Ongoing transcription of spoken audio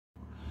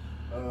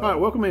All right,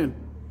 welcome in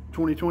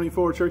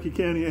 2024 Cherokee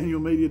County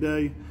Annual Media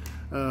Day.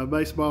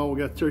 Baseball, we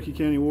got the Cherokee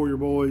County Warrior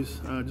boys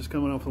just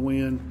coming off the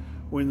win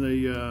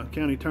the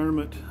county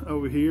tournament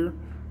over here.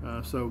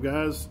 So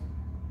guys,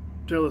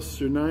 tell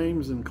us your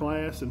names and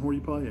class and where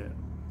you play at.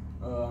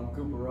 I'm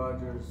Cooper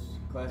Rogers,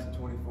 class of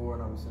 24,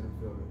 and I'm a center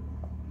fielder.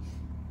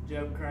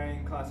 Joe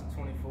Crane, class of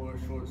 24,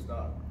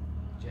 shortstop.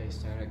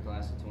 Jace Turner,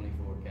 class of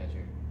 24,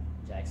 catcher.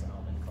 Jackson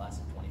Ullman, class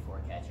of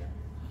 24, catcher.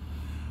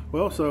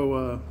 Well,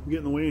 so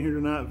getting the win here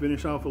tonight,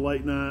 finish off a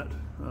late night.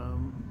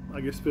 I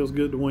guess it feels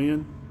good to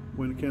win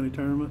the county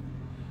tournament.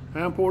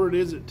 How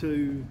important is it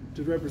to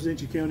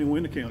represent your county and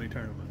win the county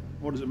tournament?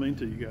 What does it mean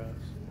to you guys?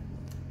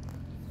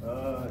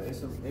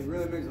 It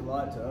really means a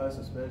lot to us,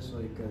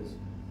 especially because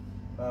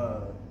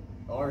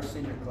our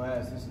senior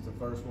class, this is the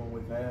first one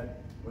we've had.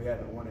 We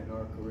haven't won it in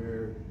our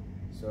career,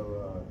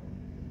 so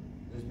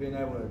just being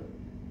able to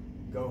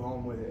go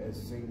home with it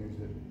as seniors,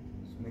 it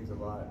just means a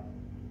lot.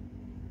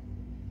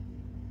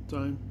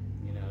 Same.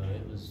 You know,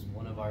 it was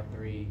one of our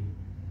three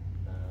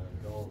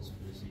goals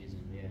for the season.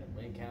 Yeah,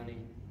 win county,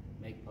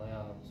 make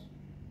playoffs,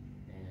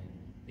 and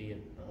be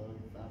above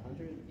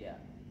 500. Yeah.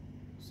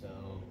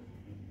 So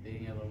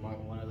being able to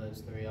mark one of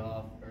those three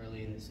off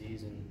early in the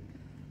season,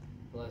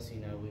 plus, you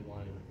know, we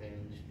wanted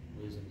revenge,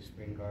 losing to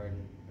Spring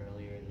Garden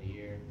earlier in the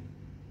year.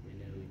 We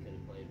knew we could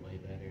have played way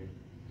better,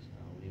 so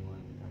we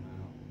wanted to come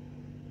out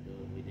and do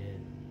what we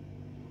did.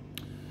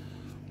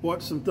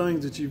 What's some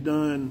things that you've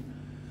done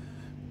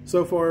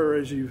so far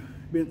as you've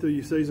been through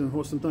your season?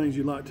 What's some things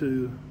you'd like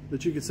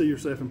that you could see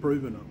yourself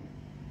improving on?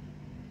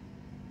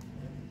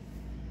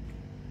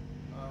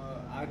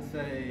 I'd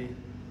say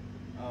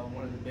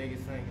one of the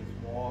biggest things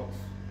is walks,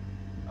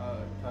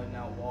 cutting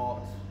out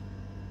walks,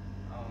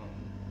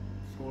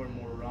 scoring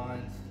more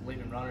runs,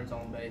 leaving runners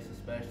on base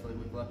especially.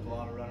 We've left a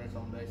lot of runners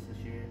on base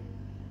this year.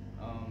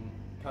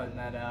 Cutting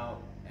that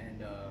out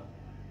and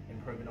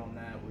improving on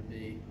that would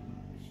be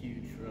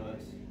huge for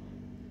us.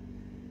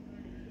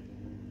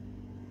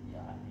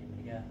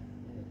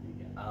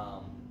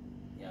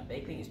 You know,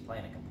 big thing is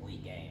playing a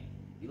complete game.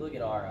 If you look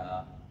at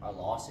our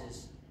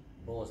losses,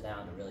 boils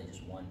down to really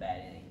just one bad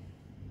inning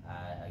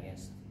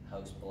against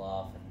Host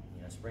Bluff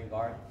and Spring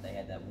Garden. They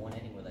had that one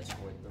inning where they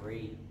scored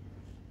 3,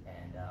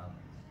 and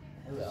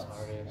who else?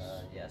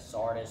 Sardis.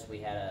 Sardis. We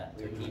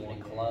were keeping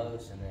it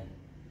close, and then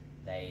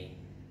they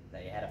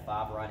had a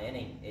 5-run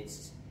inning.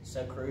 It's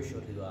so crucial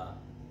to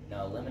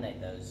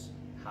eliminate those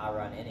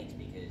high-run innings,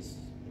 because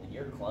when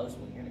you're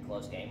in a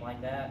close game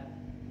like that,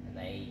 and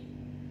they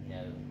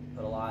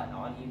put a lot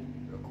on you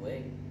real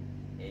quick,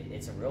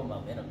 it's a real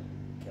momentum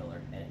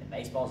killer. And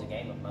baseball's a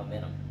game of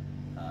momentum.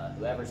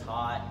 Whoever's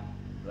hot,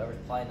 whoever's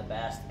playing the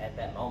best at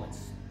that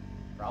moment's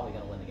probably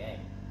going to win the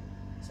game.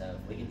 So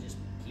if we can just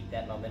keep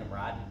that momentum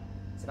riding.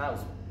 Tonight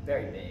was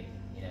very big.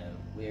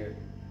 We're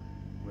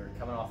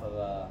coming off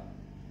of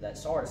that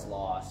Sardis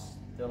loss,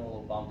 feeling a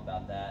little bummed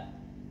about that.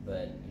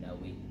 But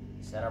we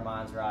set our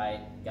minds right,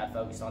 got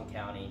focused on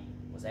county,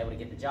 was able to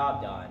get the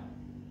job done,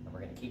 and we're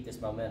going to keep this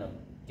momentum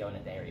going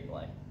into area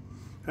play.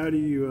 How do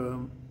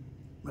you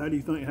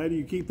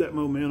keep that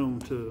momentum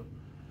to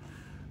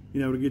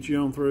get you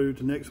on through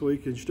to next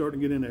week as you start to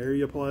get into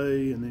area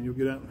play, and then you'll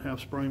get out and have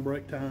spring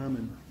break time?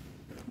 And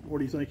what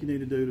do you think you need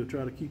to do to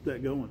try to keep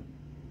that going?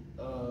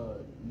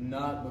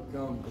 Not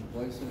become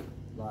complacent.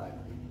 Like,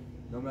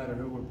 no matter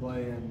who we're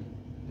playing,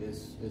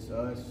 it's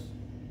us.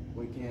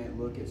 We can't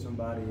look at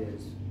somebody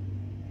as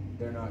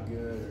they're not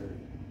good or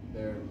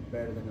they're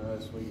better than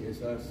us.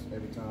 It's us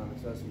every time.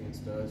 It's us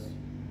against us.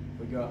 If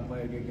we go out and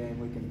play a good game,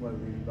 we can play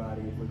with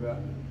anybody. If we go out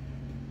and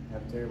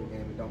have a terrible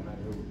game, it don't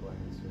matter who we're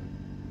playing.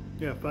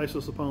 So. Yeah,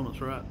 faceless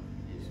opponents, right?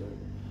 Yes, sir.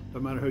 No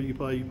matter who you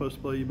play, you're supposed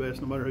to play your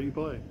best no matter who you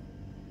play.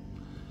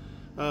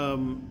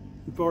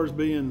 As far as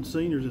being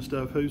seniors and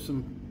stuff, who's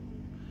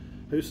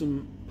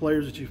some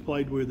players that you've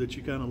played with that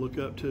you kind of look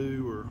up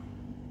to, or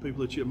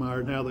people that you admire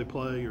and how they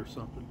play or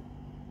something?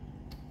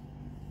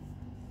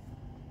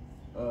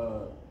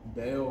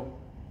 Dale,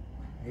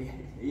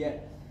 he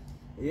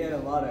had a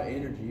lot of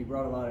energy. He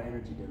brought a lot of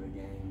energy to the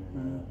game.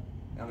 And,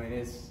 I mean,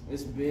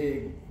 it's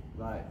big.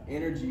 Like,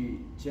 energy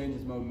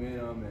changes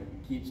momentum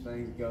and keeps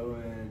things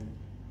going,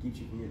 keeps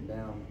you from getting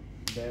down.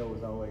 Dale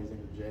was always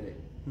energetic.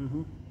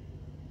 Mm-hmm.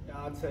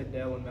 Yeah, I'd say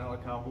Dale and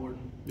Malachi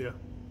Horton. Yeah.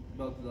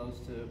 Both of those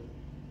two.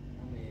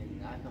 I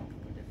mean, I come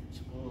from a different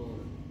school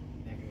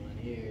than everyone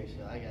here,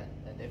 so I got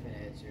a different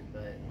answer.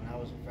 But when I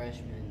was a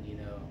freshman,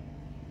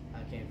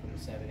 I came from a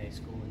 7A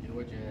school in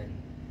Georgia, and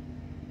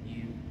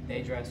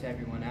they dress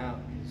everyone out,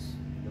 because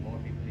the more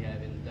people you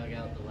have in the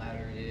dugout, the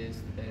louder it is,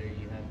 the better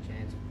you have a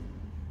chance of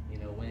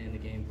winning the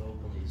game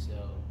vocally. So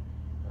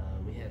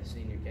we had a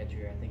senior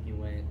catcher. I think he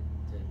went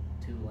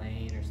to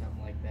Tulane or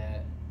something like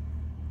that.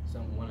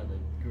 One of the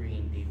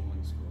green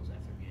D1 schools, I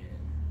forget.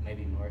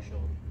 Maybe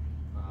Marshall.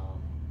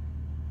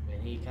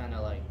 And he kind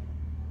of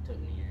took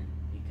me in.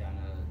 He kind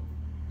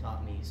of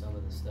taught me some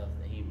of the stuff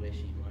that he wished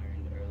he'd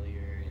learned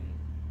earlier, and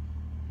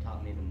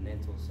taught me the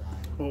mental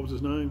side. What was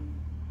his name?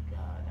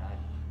 God,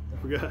 I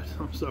forgot.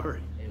 I'm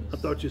sorry. It was I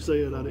thought you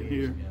said. I didn't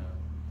hear. Ago.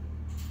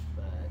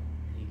 But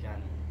he kind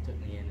of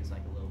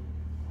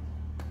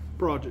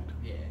project.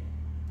 Yeah.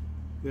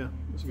 Yeah,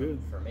 that's good.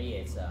 For me,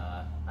 it's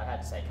I'd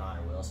have to say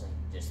Connor Wilson,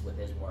 just with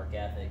his work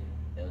ethic.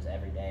 It was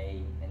every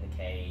day in the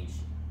cage,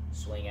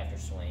 swing after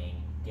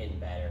swing, getting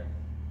better.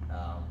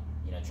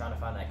 You know, trying to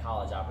find that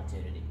college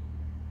opportunity.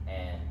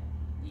 And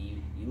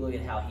you look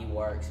at how he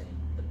works and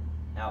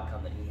the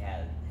outcome that he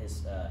had,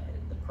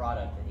 the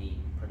product that he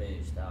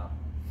produced.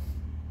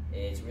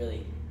 It's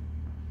really,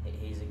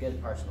 he's a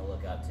good person to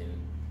look up to.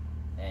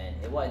 And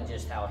it wasn't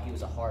just how he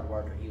was a hard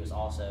worker, he was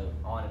also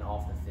on and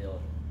off the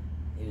field.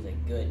 He was a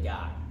good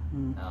guy. He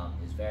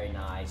was very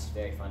nice,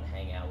 very fun to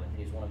hang out with.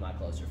 He was one of my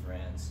closer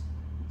friends.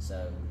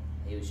 So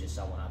he was just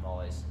someone I've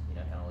always, you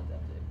know, kind of looked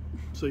up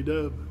to.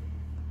 C-Dub.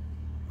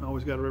 I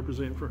always got to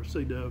represent for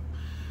C-Dub.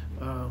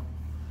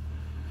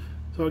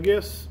 So I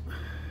guess,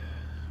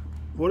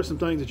 what are some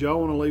things that y'all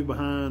want to leave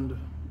behind?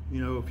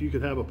 You know, if you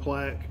could have a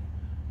plaque,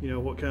 you know,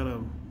 what kind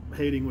of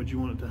heading would you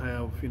want it to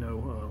have? You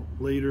know,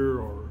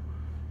 leader or,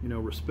 you know,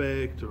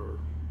 respect, or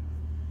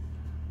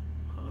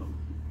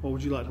what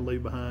would you like to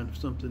leave behind?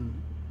 Something.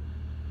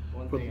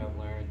 One thing I've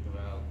learned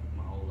throughout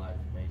my whole life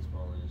in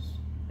baseball is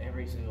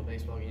every single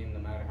baseball game, no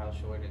matter how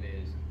short it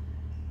is,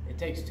 it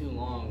takes too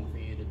long for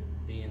you to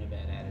be in a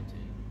bad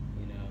attitude.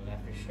 You know,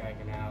 after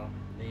striking out,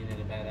 being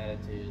in a bad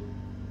attitude,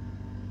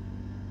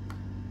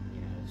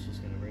 you know, it's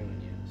just going to ruin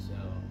you. So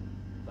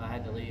if I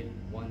had to leave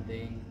one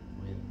thing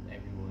with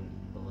everyone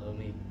below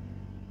me,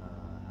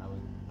 I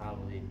would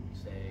probably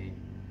say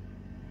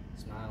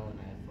smile and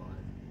have fun.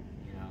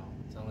 You know,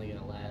 it's only going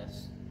to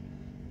last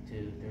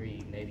 2,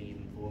 3, maybe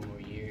even 4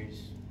 more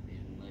years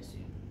unless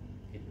you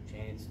get the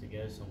chance to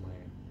go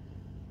somewhere.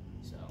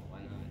 So why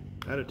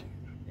not? Attitude.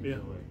 Enjoy. Yeah.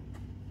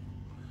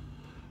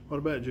 What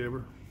about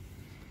Jabber?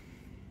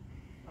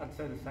 I'd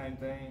say the same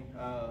thing,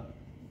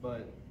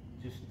 but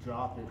just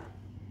drop it.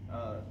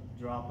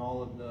 Drop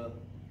all of the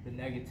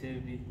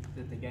negativity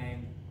that the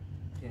game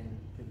can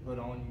put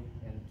on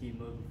you and keep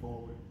moving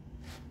forward.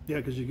 Yeah,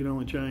 because you can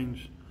only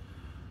change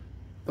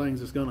things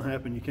that's going to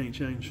happen. You can't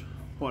change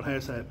what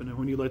has happened. And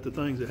when you let the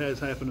things that has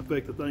happened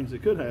affect the things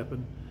that could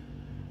happen,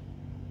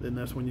 then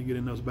that's when you get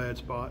in those bad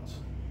spots.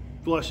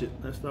 Flush it.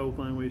 That's the old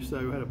thing we used to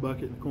say. We had a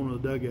bucket in the corner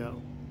of the dugout.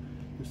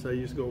 Just say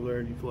you just go over there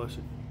and you flush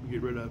it. You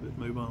get rid of it,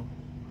 move on.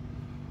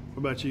 What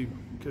about you,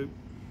 Coop?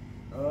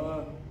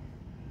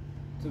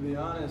 To be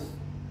honest,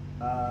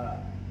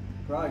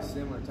 probably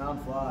similar. Time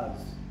flies.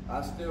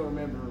 I still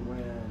remember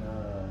when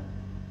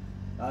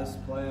I was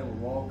playing with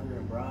Walker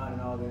and Brian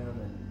and all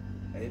them,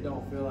 and it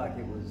don't feel like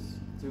it was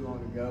too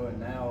long ago, and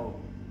now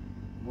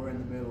we're in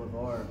the middle of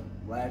our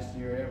last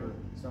year ever,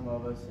 some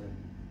of us, and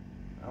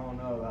I don't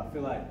know. I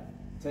feel like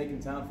taking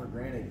time for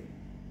granted.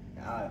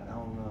 I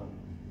don't know.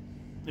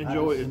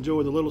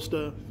 Enjoy the little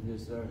stuff.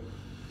 Yes, sir.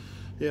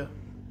 Yeah.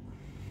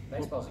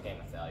 Baseball's a game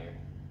of failure.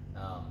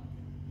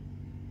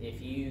 If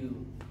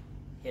you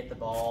hit the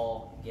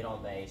ball, get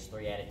on base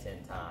 3 out of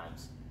 10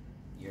 times,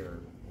 you're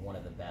one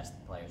of the best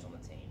players on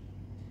the team.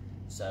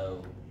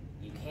 So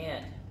you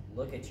can't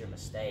look at your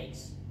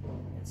mistakes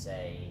and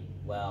say,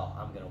 well,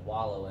 I'm going to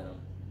wallow in them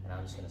and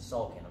I'm just going to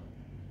sulk in them,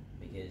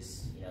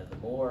 because, you know, the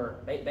more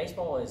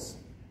baseball is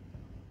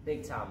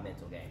big time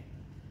mental game.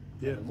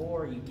 Yeah. The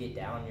more you get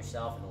down on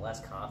yourself and the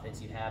less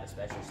confidence you have,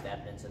 especially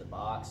stepping into the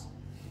box,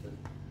 the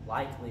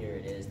likelier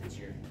it is that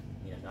you're,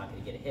 you know, not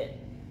going to get a hit.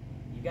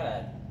 You got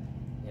to,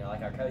 you know,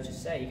 like our coaches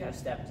say, you got to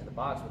step into the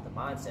box with the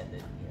mindset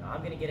that, you know, I'm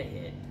going to get a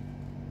hit,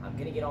 I'm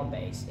going to get on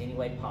base any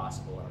way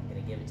possible, and I'm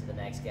going to give it to the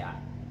next guy.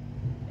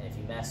 And if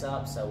you mess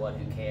up, so what?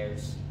 Who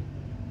cares?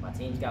 My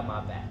team's got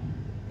my back.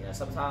 You know,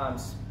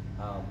 sometimes,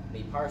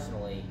 me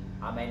personally,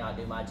 I may not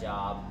do my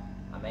job,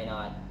 I may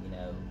not, you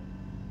know,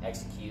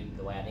 execute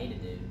the way I need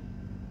to do,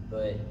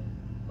 but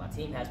my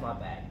team has my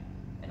back,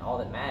 and all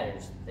that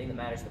matters, the thing that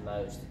matters the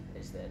most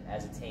is that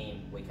as a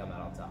team, we come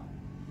out on top.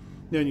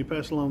 Yeah, and you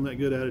pass along that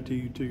good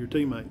attitude to your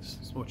teammates.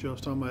 That's what y'all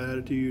was talking about,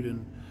 attitude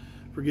and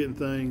forgetting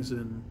things.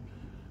 And,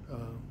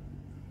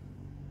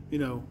 you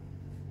know,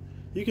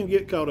 you can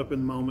get caught up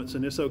in moments,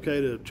 and it's okay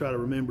to try to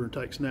remember and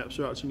take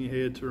snapshots in your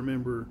head to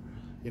remember,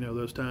 you know,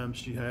 those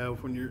times you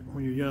have when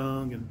you're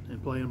young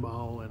and playing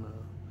ball. And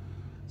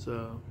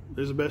so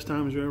there's the best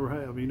times you ever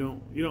have. You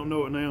don't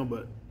know it now,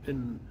 but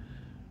in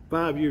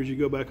 5 years you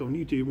go back on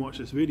YouTube and watch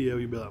this video,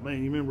 you'll be like,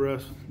 man, you remember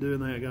us doing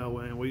that, guy?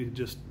 And we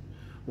just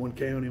won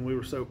county and we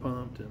were so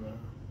pumped. And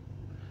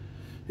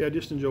yeah,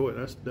 just enjoy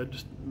it. That'd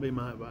just be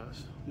my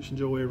advice. Just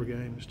enjoy every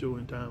game. Just enjoy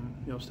time,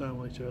 you know, time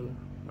with each other.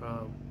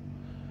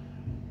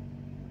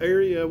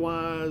 Area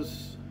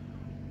wise,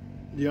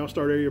 do y'all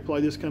start area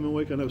play this coming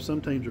week? I know some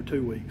teams are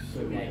 2 weeks.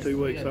 2 weeks.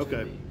 2 weeks. We got 2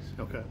 Okay. weeks.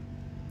 Okay.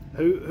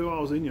 Who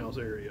all's in y'all's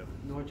area?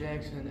 North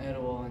Jackson,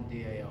 Etowah, and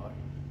DAR.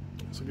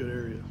 It's a good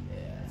area.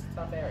 Yeah, it's a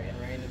tough area.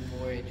 Random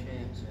 4A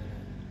champs.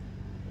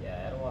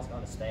 Yeah, Etowah's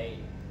gone to state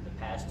the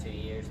past 2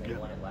 years. They Yeah.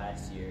 won it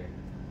last year.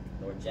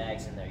 North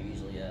Jackson, they're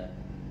usually a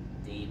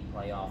deep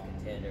playoff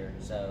contender.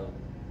 So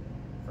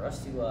for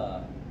us to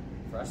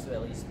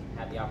at least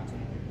have the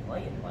opportunity to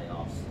play in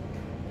playoffs,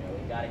 you know,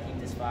 we've got to keep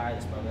this fire,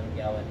 this momentum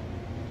going,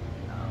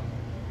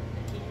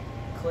 and keep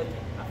clicking.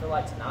 I feel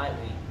like tonight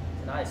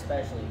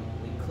especially,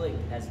 we click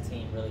as a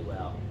team really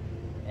well.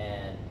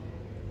 And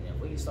you know,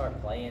 if we can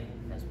start playing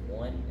as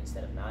one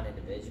instead of 9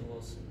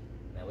 individuals,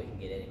 man, we can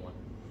get anyone.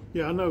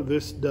 Yeah, I know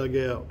this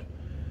dugout,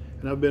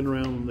 and I've been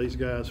around these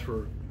guys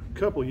for a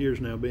couple of years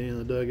now, being in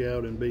the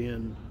dugout and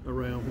being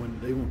around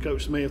when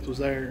Coach Smith was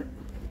there.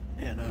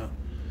 And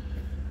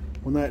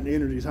when that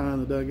energy's high in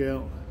the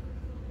dugout,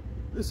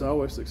 it's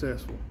always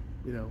successful,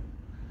 you know.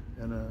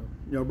 And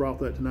y'all brought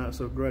that tonight,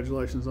 so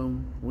congratulations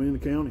on winning the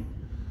county.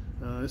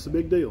 It's a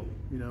big deal,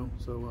 you know.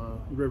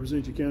 So you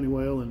represent your county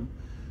well, and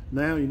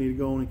now you need to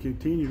go on and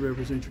continue to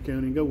represent your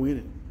county and go win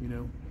it, you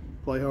know.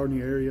 Play hard in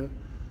your area,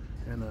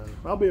 and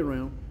I'll be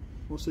around.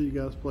 We'll see you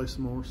guys play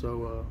some more.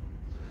 So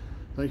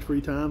thanks for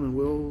your time, and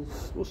we'll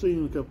see you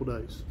in a couple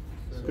days.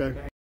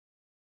 Okay.